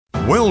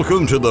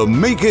Welcome to the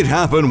Make It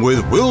Happen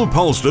with Will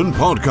Polston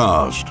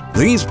podcast.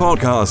 These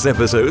podcast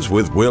episodes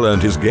with Will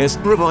and his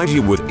guests provide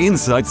you with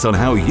insights on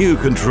how you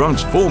can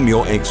transform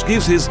your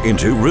excuses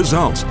into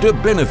results to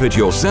benefit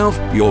yourself,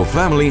 your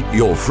family,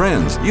 your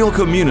friends, your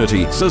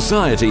community,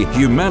 society,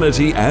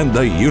 humanity, and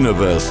the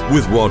universe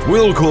with what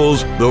Will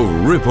calls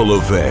the ripple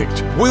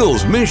effect.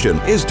 Will's mission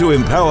is to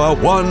empower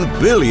 1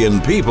 billion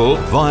people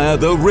via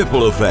the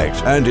ripple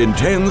effect and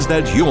intends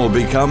that you'll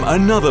become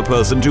another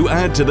person to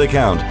add to the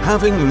count,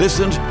 having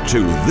listened to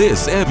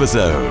this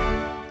episode.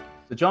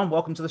 So John,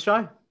 welcome to the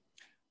show.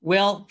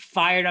 Will,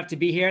 fired up to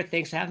be here.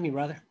 Thanks for having me,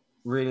 brother.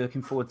 Really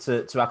looking forward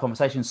to our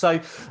conversation. So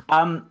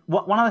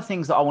one of the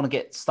things that I want to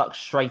get stuck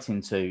straight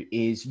into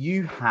is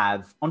you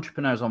have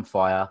Entrepreneurs on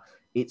Fire.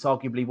 It's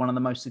arguably one of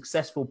the most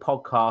successful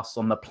podcasts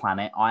on the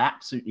planet. I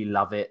absolutely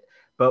love it.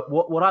 But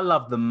what I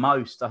love the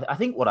most, I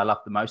think what I love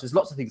the most, there's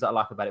lots of things that I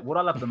like about it. What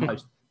I love the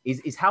most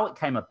is how it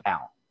came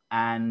about.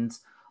 And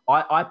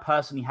I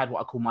personally had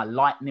what I call my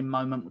lightning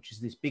moment, which is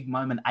this big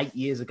moment 8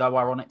 years ago,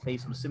 ironically,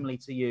 sort of similarly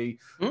to you,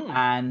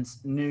 and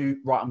knew,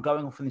 right, I'm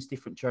going off on this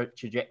different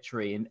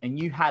trajectory. And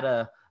you had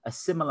a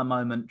similar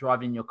moment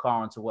driving in your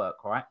car into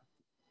work, right?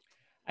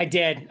 I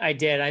did.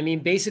 I mean,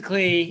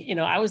 basically,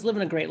 I was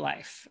living a great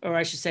life, or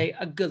I should say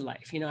a good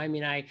life.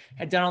 I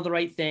had done all the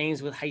right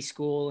things with high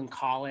school and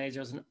college. I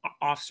was an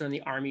officer in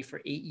the Army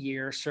for 8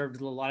 years, served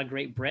with a lot of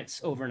great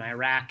Brits over in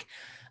Iraq.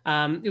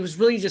 It was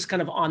really just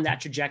kind of on that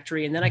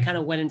trajectory. And then I kind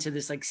of went into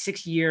this like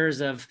 6 years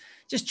of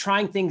just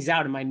trying things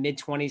out in my mid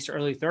 20s to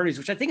early 30s,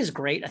 which I think is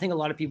great. I think a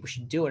lot of people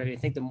should do it. I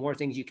think the more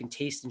things you can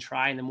taste and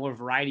try and the more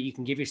variety you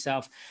can give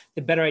yourself,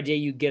 the better idea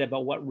you get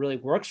about what really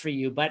works for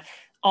you. But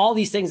all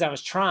these things I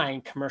was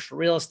trying, commercial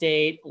real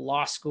estate,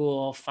 law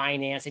school,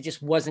 finance, it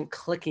just wasn't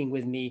clicking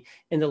with me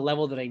in the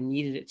level that I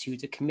needed it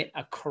to commit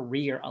a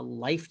career, a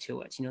life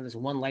to it. There's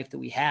one life that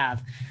we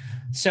have.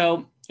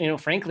 So,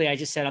 frankly, I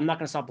just said, I'm not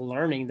going to stop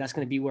learning. That's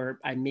going to be where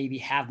I maybe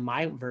have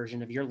my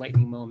version of your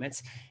lightning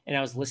moments. And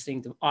I was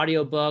listening to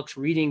audiobooks,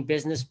 reading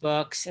business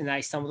books, and I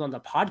stumbled onto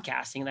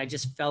podcasting, and I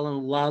just fell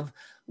in love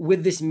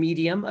with this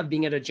medium of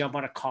being able to jump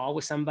on a call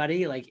with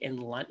somebody like in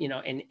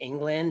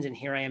England, and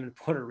here I am in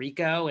Puerto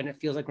Rico, and it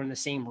feels like we're in the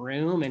same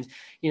room. And,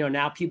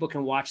 now people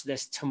can watch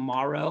this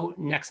tomorrow,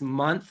 next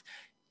month,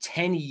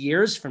 10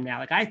 years from now.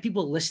 Like I have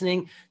people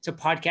listening to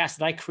podcasts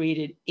that I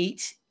created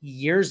 8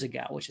 years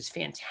ago, which is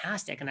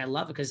fantastic. And I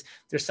love it because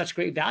there's such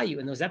great value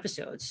in those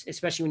episodes,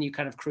 especially when you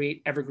kind of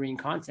create evergreen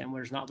content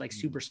where it's not like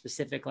super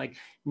specific, like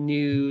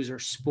news or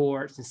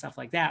sports and stuff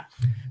like that.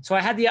 So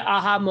I had the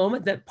aha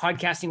moment that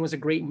podcasting was a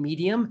great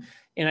medium.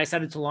 And I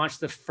decided to launch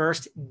the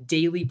first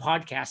daily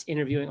podcast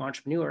interviewing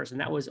entrepreneurs.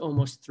 And that was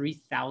almost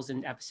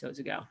 3,000 episodes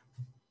ago.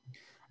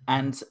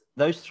 And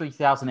those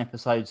 3,000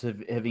 episodes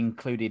have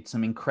included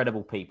some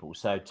incredible people.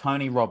 So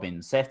Tony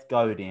Robbins, Seth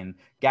Godin,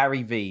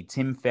 Gary Vee,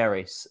 Tim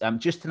Ferriss,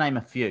 just to name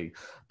a few.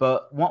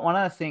 But one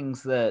of the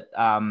things that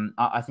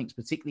I think is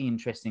particularly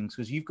interesting is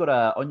because you've got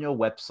on your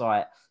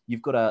website,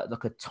 you've got a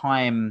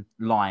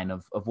timeline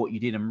of what you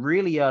did. And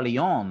really early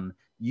on,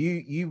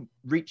 you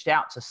reached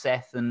out to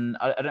Seth, and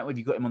I don't know if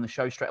you got him on the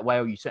show straight away,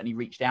 or you certainly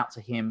reached out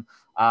to him.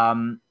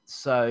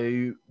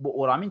 So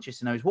what I'm interested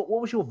to know is what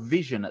was your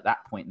vision at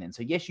that point then?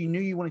 So yes, you knew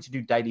you wanted to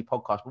do daily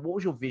podcasts, but what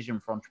was your vision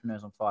for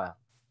Entrepreneurs on Fire?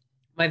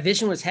 My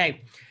vision was,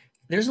 hey,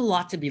 there's a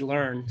lot to be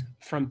learned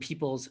from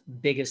people's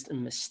biggest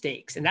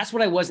mistakes. And that's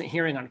what I wasn't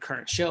hearing on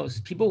current shows.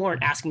 People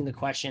weren't asking the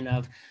question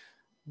of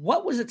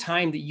what was a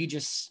time that you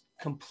just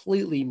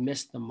completely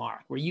missed the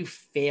mark, where you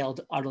failed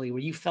utterly,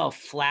 where you fell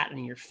flat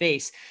on your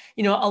face.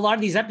 A lot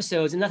of these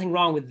episodes, and nothing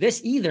wrong with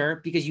this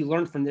either, because you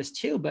learned from this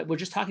too, but we're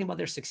just talking about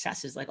their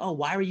successes. Like, oh,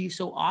 why are you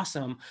so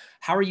awesome?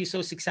 How are you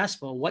so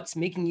successful? What's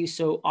making you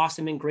so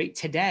awesome and great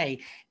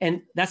today?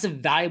 And that's a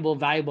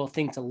valuable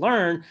thing to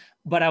learn.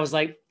 But I was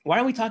like, why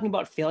aren't we talking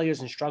about failures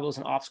and struggles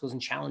and obstacles and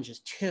challenges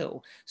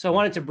too? So I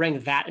wanted to bring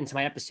that into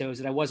my episodes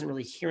that I wasn't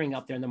really hearing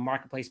out there in the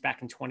marketplace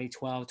back in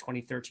 2012,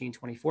 2013,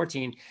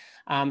 2014.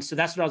 So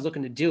that's what I was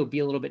looking to do, be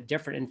a little bit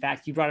different. In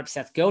fact, you brought up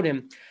Seth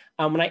Godin.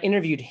 When I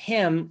interviewed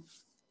him,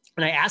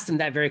 and I asked him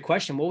that very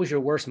question, what was your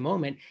worst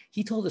moment?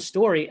 He told a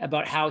story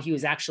about how he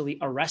was actually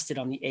arrested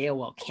on the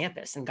AOL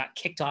campus and got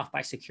kicked off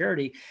by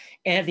security.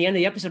 And at the end of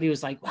the episode, he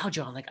was like, wow,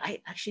 John, like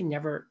I actually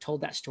never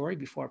told that story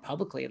before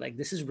publicly. Like,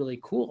 this is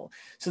really cool.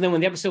 So then when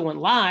the episode went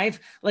live,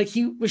 like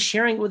he was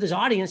sharing it with his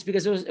audience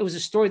because it was a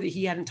story that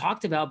he hadn't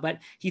talked about, but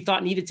he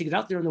thought needed to get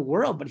out there in the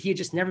world, but he had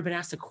just never been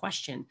asked a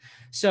question.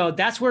 So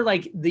that's where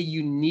like the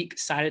unique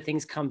side of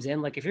things comes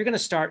in. Like if you're going to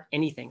start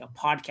anything, a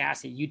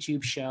podcast, a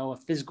YouTube show, a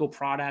physical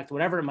product,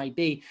 whatever it might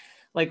be,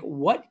 like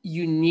what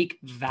unique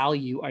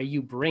value are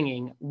you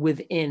bringing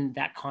within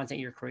that content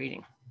you're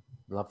creating?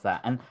 Love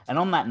that. And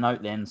on that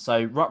note then,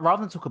 so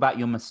rather than talk about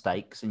your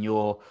mistakes and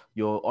your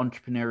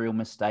entrepreneurial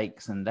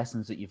mistakes and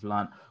lessons that you've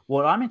learned,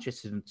 what I'm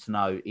interested in to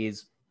know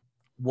is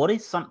what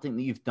is something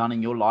that you've done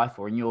in your life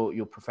or in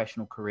your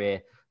professional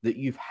career that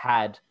you've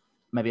had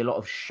maybe a lot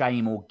of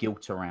shame or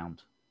guilt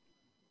around?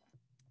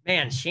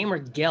 Man, shame or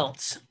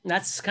guilt.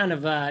 That's kind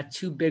of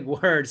two big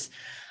words.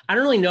 I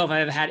don't really know if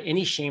I've ever had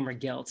any shame or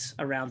guilt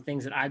around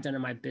things that I've done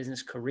in my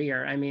business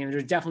career. I mean,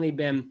 there's definitely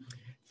been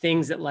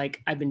things that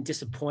like I've been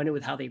disappointed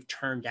with how they've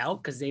turned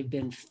out because they've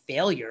been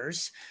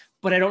failures,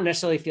 but I don't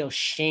necessarily feel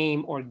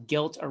shame or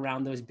guilt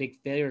around those big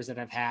failures that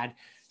I've had.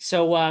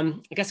 So I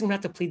guess I'm gonna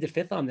have to plead the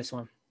fifth on this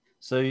one.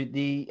 So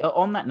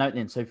on that note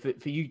then, so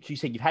for you, you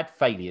said you've had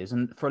failures,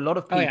 and for a lot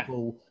of Oh yeah.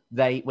 people,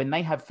 when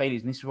they have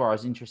failures, and this is where I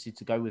was interested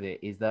to go with it,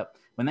 is that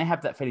when they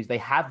have that failures, they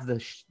have the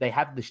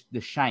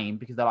shame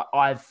because they're like,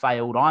 I've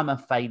failed, I'm a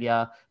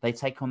failure. They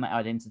take on that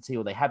identity,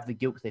 or they have the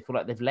guilt because they feel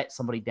like they've let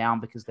somebody down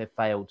because they've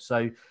failed.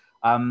 So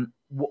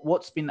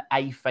what's been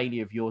a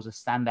failure of yours, a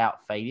standout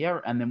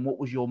failure, and then what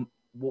was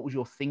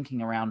your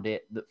thinking around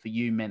it that for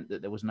you meant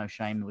that there was no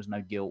shame, there was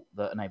no guilt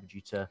that enabled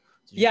you to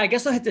Yeah, I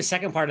guess I'll hit the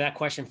second part of that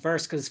question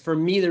first, because for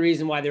me, the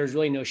reason why there was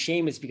really no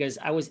shame is because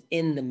I was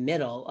in the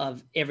middle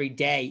of every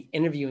day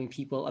interviewing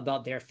people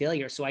about their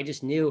failure. So I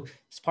just knew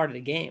it's part of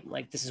the game.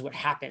 Like, this is what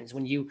happens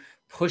when you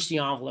push the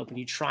envelope, when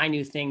you try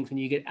new things, when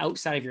you get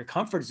outside of your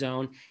comfort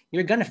zone,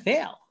 you're going to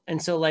fail.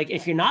 And so like,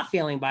 if you're not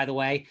failing, by the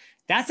way,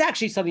 that's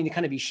actually something to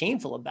kind of be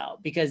shameful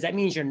about, because that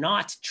means you're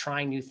not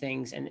trying new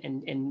things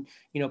and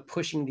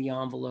pushing the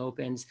envelope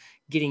and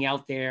getting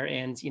out there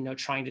and,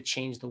 trying to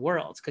change the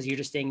world, because you're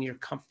just staying in your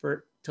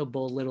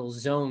comfortable little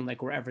zone,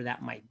 like wherever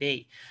that might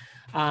be.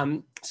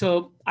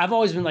 So I've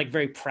always been like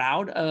very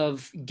proud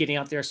of getting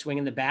out there,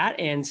 swinging the bat.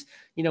 And,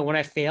 when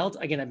I failed,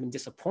 again, I've been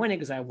disappointed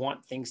because I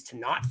want things to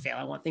not fail.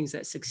 I want things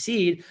that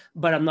succeed,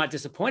 but I'm not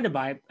disappointed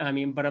by it.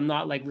 But I'm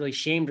not like really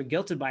shamed or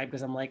guilted by it,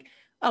 because I'm like,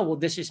 oh, well,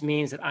 this just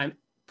means that I'm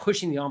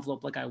pushing the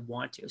envelope like I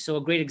want to. So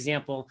a great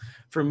example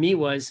for me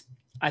was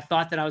I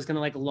thought that I was going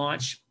to like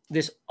launch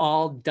this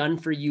all done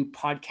for you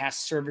podcast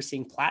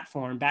servicing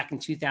platform back in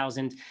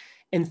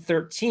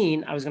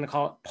 2013. I was going to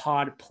call it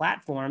Pod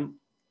Platform,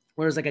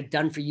 where it was like a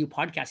done for you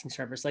podcasting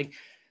service. Like,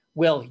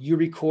 Will, you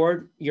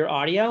record your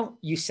audio,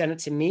 you send it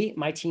to me,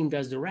 my team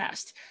does the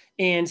rest.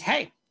 And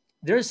hey,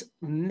 there's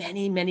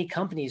many, many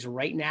companies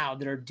right now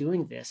that are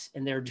doing this,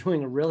 and they're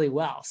doing really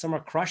well. Some are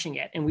crushing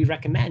it. And we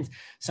recommend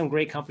some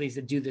great companies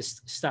that do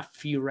this stuff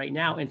for you right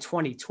now in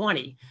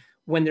 2020,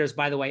 when there's,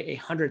 by the way,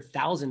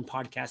 100,000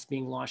 podcasts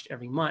being launched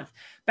every month.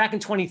 Back in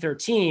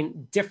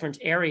 2013, different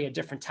area,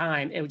 different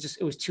time. It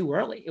was too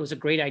early. It was a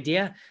great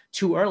idea,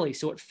 too early.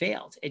 So it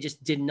failed. It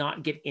just did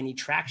not get any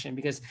traction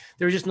because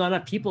there were just not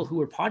enough people who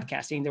were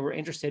podcasting that were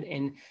interested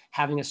in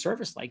having a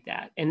service like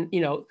that. And,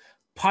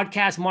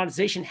 podcast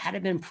monetization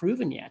hadn't been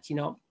proven yet.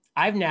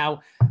 I've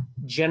now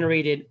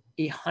generated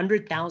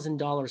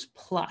 $100,000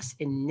 plus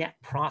in net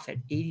profit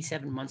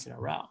 87 months in a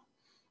row.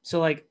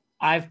 So like,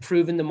 I've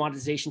proven the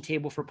monetization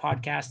table for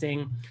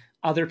podcasting.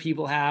 Other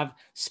people have.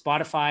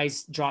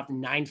 Spotify's dropped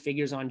 9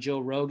 figures on Joe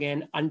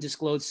Rogan,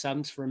 undisclosed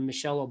sums from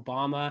Michelle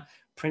Obama,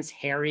 Prince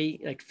Harry,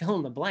 like fill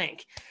in the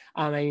blank.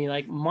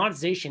 Like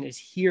monetization is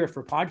here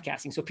for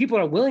podcasting. So people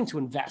are willing to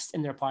invest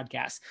in their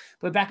podcasts,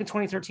 but back in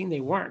 2013, they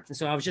weren't. And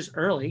so I was just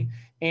early,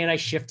 and I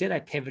shifted, I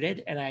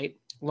pivoted, and I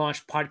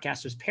launched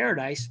Podcasters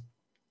Paradise,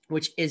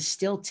 which is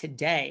still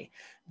today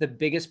the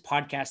biggest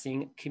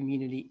podcasting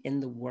community in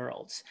the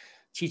world,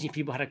 teaching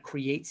people how to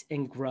create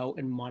and grow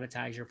and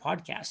monetize your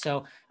podcast.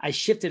 So I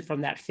shifted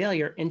from that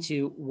failure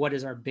into what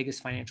is our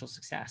biggest financial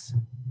success.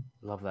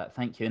 Love that.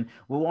 Thank you. And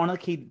well, one of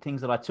the key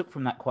things that I took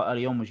from that quite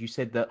early on was you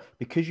said that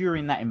because you're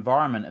in that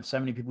environment of so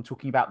many people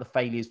talking about the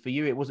failures, for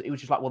you, it was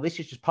just like, well, this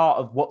is just part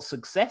of what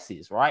success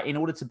is, right? In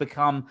order to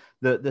become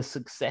the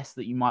success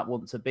that you might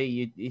want to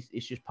be,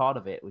 it's just part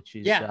of it, which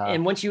is... Yeah.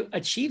 And once you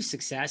achieve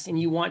success and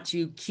you want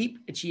to keep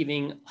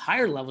achieving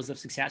higher levels of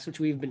success,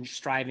 which we've been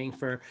striving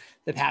for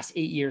the past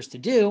 8 years to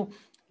do,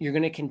 you're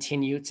going to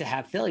continue to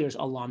have failures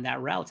along that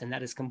route. And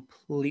that is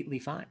completely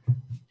fine.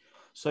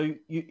 So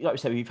you, like I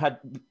said, we've had...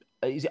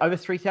 Is it over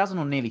 3,000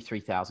 or nearly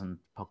 3,000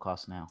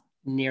 podcasts now?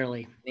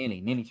 Nearly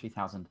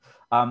 3,000.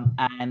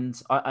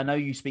 And I know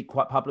you speak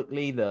quite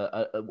publicly.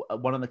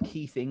 One of the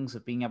key things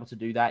of being able to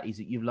do that is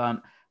that you've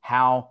learned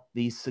how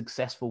these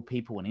successful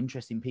people and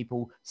interesting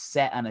people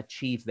set and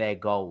achieve their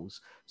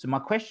goals. So my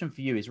question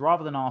for you is,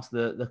 rather than ask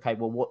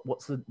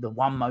what's the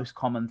one most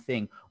common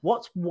thing?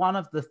 What's one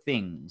of the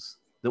things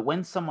that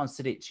when someone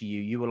said it to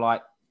you, you were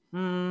like,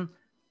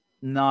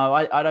 no,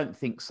 I don't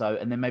think so.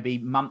 And then maybe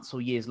months or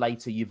years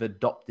later, you've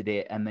adopted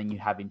it and then you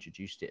have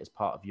introduced it as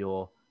part of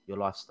your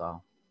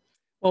lifestyle?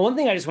 Well, one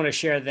thing I just want to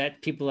share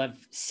that people have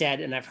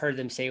said, and I've heard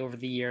them say over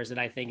the years that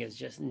I think is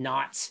just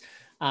not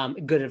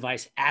good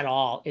advice at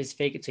all, is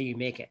fake it till you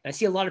make it. And I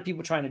see a lot of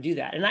people trying to do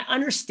that. And I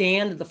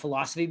understand the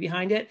philosophy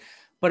behind it.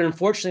 But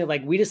unfortunately,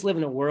 like, we just live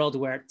in a world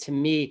where, to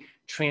me,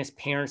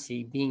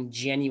 transparency, being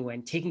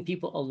genuine, taking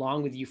people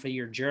along with you for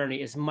your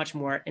journey is much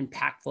more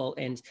impactful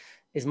and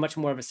is much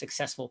more of a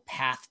successful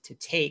path to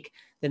take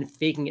than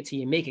faking it till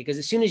you make it. Because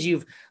as soon as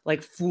you've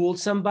like fooled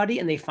somebody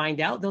and they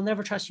find out, they'll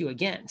never trust you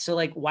again. So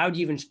like, why would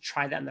you even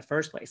try that in the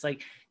first place?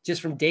 Like,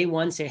 just from day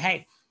one, say,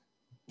 hey,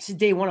 this is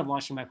day one of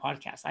launching my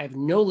podcast. I have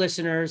no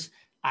listeners,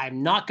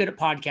 I'm not good at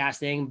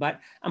podcasting, but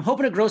I'm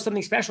hoping to grow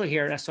something special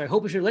here. So I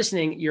hope if you're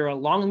listening, you're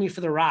along with me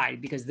for the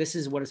ride, because this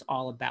is what it's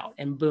all about.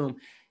 And boom,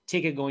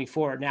 take it going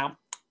forward. Now,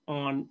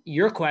 on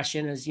your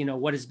question is,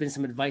 what has been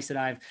some advice that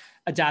I've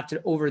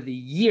adopted over the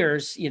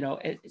years?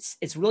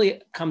 It's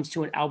really comes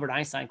to an Albert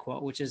Einstein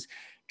quote, which is,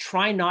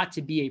 try not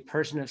to be a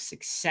person of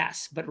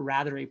success, but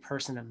rather a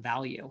person of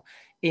value.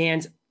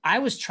 And I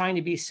was trying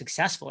to be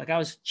successful. Like I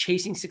was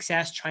chasing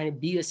success, trying to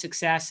be a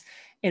success,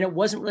 and it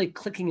wasn't really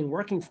clicking and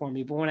working for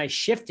me. But when I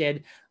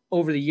shifted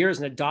over the years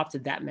and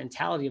adopted that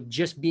mentality of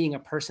just being a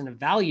person of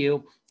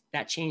value,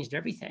 that changed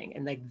everything.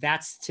 And like,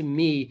 that's to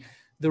me,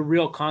 the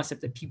real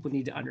concept that people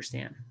need to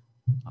understand.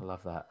 I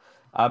love that.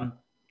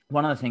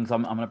 One of the things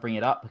I'm going to bring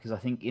it up because I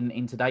think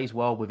in today's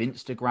world with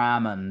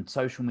Instagram and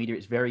social media,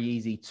 it's very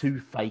easy to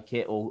fake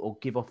it or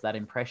give off that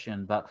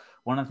impression. But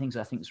one of the things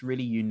I think is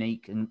really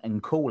unique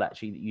and cool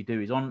actually that you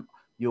do is on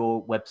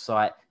your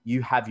website,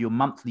 you have your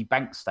monthly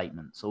bank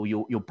statements or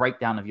your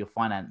breakdown of your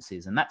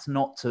finances. And that's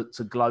not to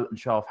gloat and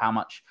show off how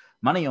much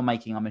money you're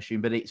making, I'm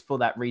assuming, but it's for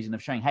that reason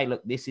of showing, hey,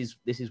 look, this is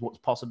what's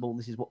possible.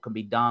 This is what can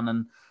be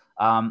done.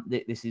 And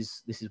this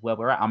is where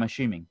we're at, I'm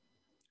assuming.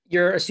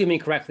 You're assuming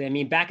correctly. I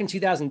mean, back in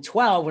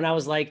 2012, when I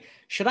was like,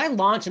 should I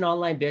launch an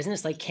online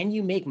business? Like, can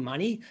you make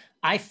money?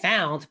 I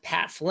found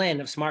Pat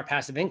Flynn of Smart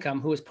Passive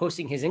Income, who was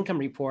posting his income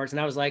reports. And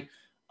I was like,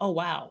 oh,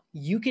 wow,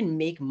 you can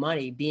make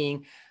money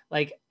being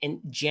like a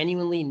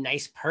genuinely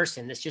nice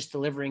person that's just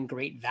delivering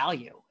great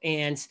value.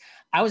 And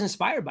I was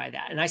inspired by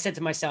that. And I said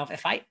to myself,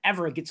 if I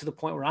ever get to the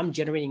point where I'm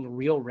generating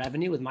real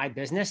revenue with my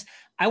business,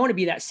 I want to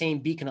be that same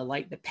beacon of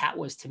light that Pat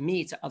was to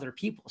me, to other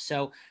people.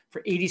 So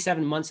for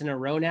 87 months in a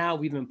row now,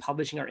 we've been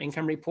publishing our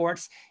income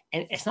reports,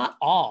 and it's not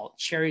all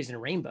cherries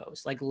and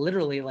rainbows. Like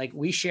literally, like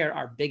we share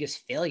our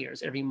biggest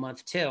failures every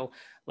month too.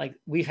 Like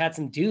we've had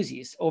some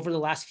doozies over the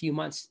last few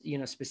months,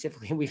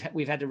 specifically,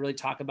 we've had to really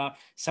talk about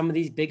some of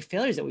these big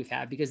failures that we've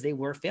had because they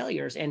were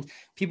failures. And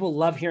people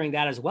love hearing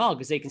that as well,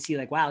 because they can see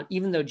like, wow,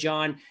 even though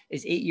John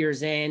is 8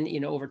 years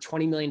in, over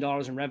 $20 million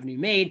in revenue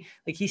made,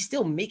 like he's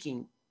still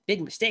making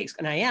big mistakes.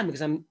 And I am,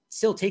 because I'm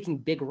still taking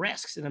big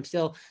risks and I'm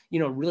still,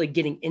 really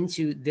getting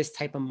into this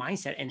type of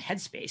mindset and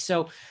headspace.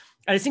 So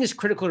I just think it's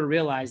critical to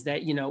realize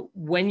that,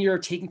 when you're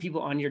taking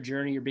people on your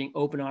journey, you're being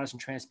open, honest,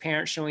 and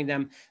transparent, showing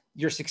them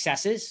your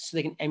successes so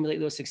they can emulate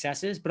those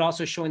successes, but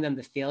also showing them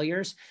the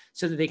failures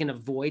so that they can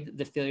avoid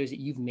the failures that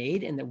you've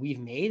made and that we've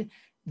made.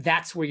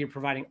 That's where you're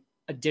providing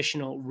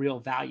additional real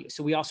value.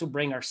 So we also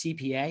bring our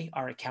CPA,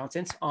 our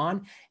accountant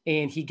on,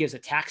 and he gives a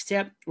tax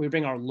tip. We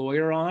bring our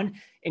lawyer on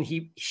and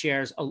he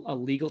shares a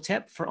legal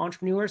tip for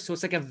entrepreneurs. So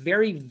it's like a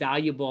very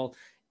valuable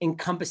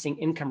encompassing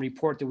income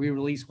report that we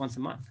release once a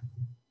month.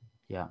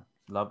 Yeah.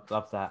 Love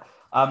that.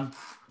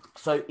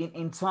 So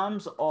in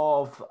terms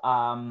of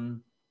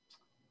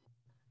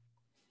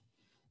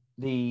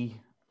the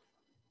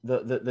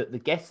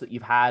guests that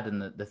you've had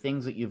and the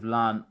things that you've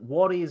learned,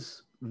 what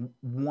is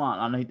one,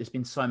 I know there's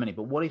been so many,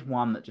 but what is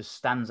one that just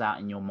stands out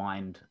in your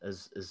mind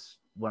as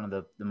one of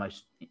the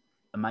most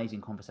amazing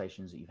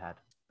conversations that you've had?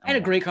 I had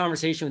a great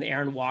conversation with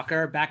Aaron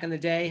Walker back in the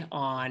day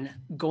on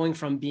going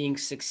from being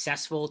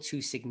successful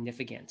to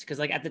significant. Because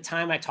like at the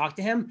time I talked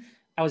to him,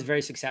 I was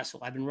very successful.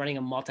 I've been running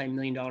a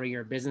multi-million-dollar a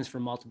year business for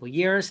multiple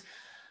years,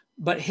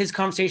 but his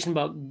conversation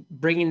about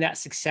bringing that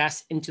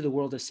success into the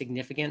world of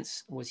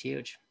significance was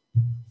huge.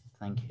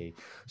 Thank you.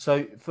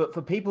 So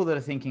for people that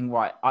are thinking,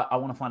 right, I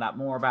want to find out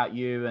more about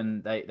you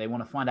and they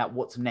want to find out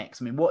what's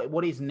next. I mean,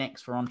 what is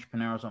next for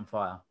Entrepreneurs on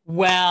Fire?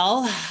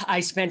 Well,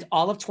 I spent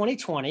all of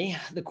 2020,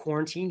 the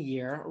quarantine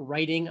year,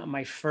 writing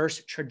my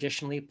first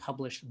traditionally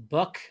published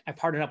book. I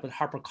partnered up with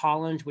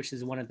HarperCollins, which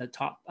is one of the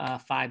top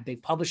 5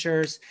 big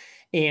publishers.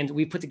 And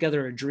we put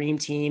together a dream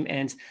team,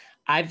 and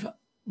I've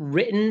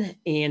written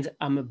and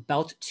I'm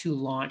about to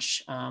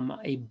launch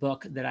a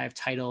book that I've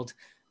titled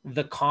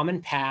The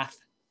Common Path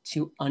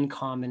to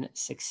Uncommon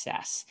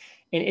Success.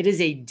 And it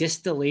is a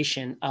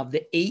distillation of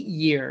the 8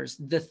 years,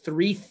 the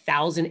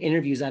 3,000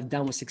 interviews I've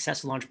done with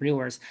successful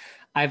entrepreneurs.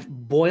 I've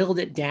boiled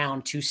it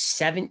down to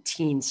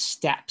 17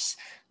 steps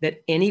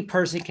that any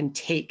person can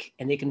take,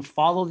 and they can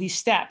follow these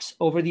steps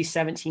over these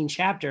 17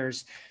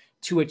 chapters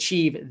to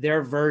achieve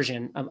their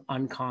version of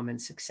uncommon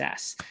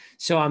success.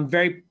 So I'm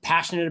very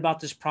passionate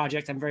about this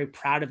project. I'm very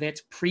proud of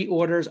it.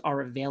 Pre-orders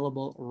are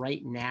available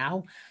right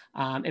now.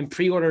 And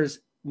pre-orders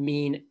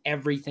mean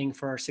everything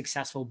for our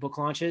successful book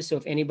launches. So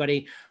if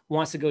anybody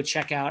wants to go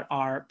check out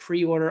our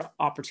pre-order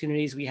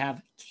opportunities, we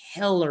have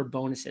killer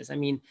bonuses. I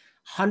mean,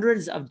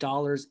 hundreds of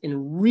dollars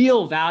in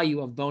real value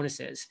of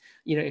bonuses,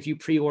 if you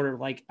pre-order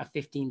like a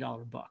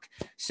 $15 book.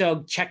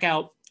 So check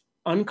out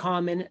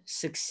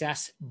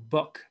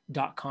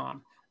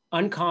uncommonsuccessbook.com.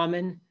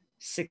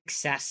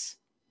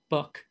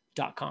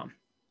 uncommonsuccessbook.com.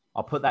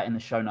 I'll put that in the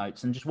show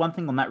notes. And just one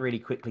thing on that really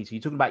quickly. So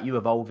you're talking about you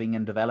evolving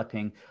and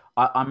developing.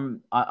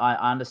 I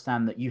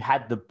understand that you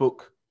had the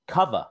book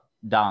cover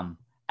done,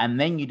 and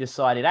then you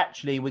decided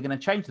actually we're going to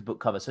change the book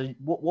cover. So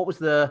what was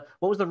the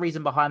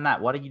reason behind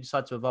that? Why did you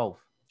decide to evolve?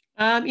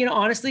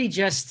 Honestly,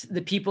 just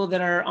the people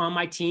that are on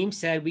my team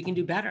said we can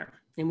do better,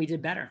 and we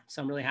did better.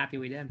 So I'm really happy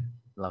we did.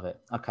 Love it.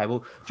 Okay.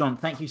 Well, John,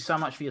 thank you so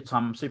much for your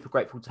time. I'm super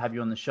grateful to have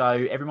you on the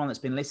show. Everyone that's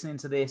been listening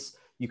to this,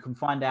 you can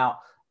find out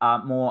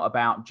more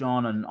about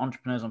John and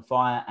Entrepreneurs on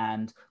Fire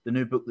and the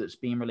new book that's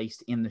being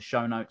released in the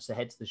show notes. So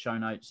head to the show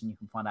notes and you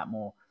can find out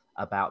more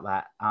about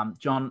that.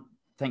 John,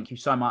 thank you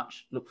so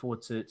much. Look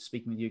forward to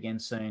speaking with you again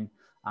soon.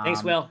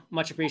 Thanks, Will.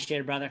 Much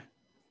appreciated, brother.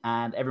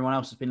 And everyone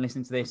else who's been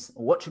listening to this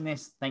or watching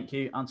this, thank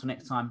you. Until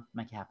next time,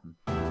 make it happen.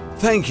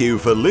 Thank you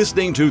for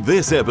listening to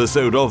this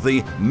episode of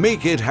the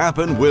Make It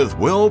Happen with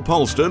Will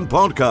Polston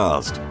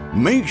podcast.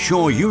 Make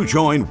sure you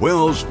join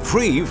Will's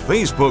free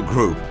Facebook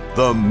group,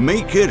 the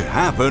Make It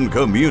Happen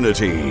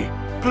community.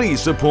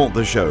 Please support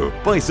the show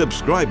by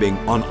subscribing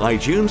on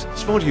iTunes,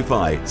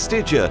 Spotify,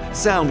 Stitcher,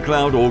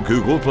 SoundCloud, or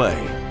Google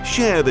Play.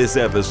 Share this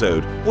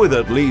episode with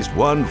at least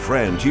one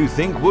friend you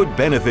think would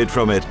benefit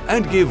from it,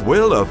 and give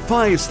Will a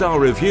 5-star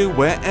review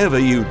wherever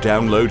you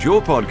download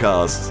your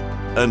podcasts.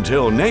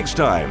 Until next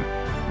time,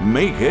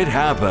 make it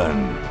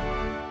happen.